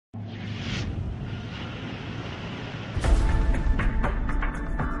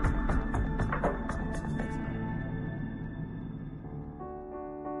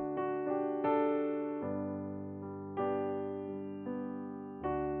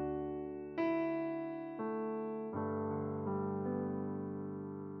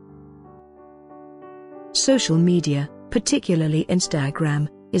Social media, particularly Instagram,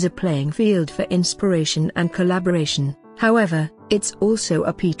 is a playing field for inspiration and collaboration. However, it's also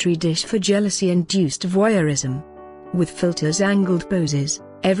a petri dish for jealousy-induced voyeurism. With filters, angled poses,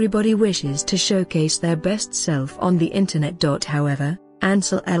 everybody wishes to showcase their best self on the internet. However,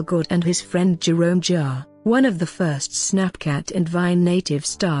 Ansel Elgort and his friend Jerome, one of the first Snapchat and Vine native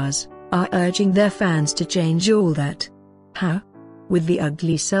stars, are urging their fans to change all that. How? With the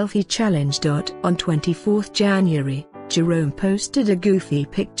Ugly Selfie Challenge. On 24th January, Jerome posted a goofy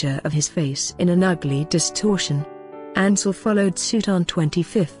picture of his face in an ugly distortion. Ansel followed suit on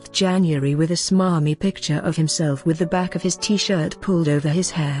 25th January with a smarmy picture of himself with the back of his t-shirt pulled over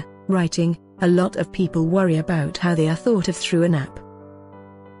his hair, writing, "A lot of people worry about how they are thought of through an app.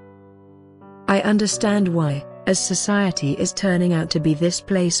 I understand why, as society is turning out to be this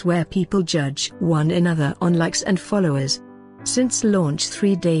place where people judge one another on likes and followers." Since launch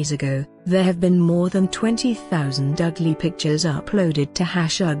 3 days ago, there have been more than 20,000 ugly pictures uploaded to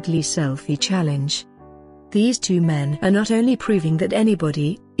 #UglySelfieChallenge. These two men are not only proving that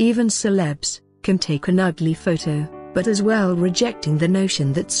anybody, even celebs, can take an ugly photo, but as well rejecting the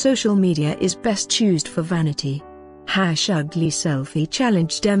notion that social media is best used for vanity.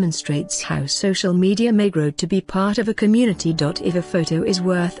 #UglySelfieChallenge demonstrates how social media may grow to be part of a community. If a photo is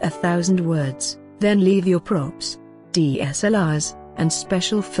worth 1,000 words, then leave your props, DSLRs, and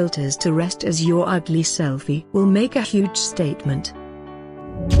special filters to rest, as your ugly selfie will make a huge statement.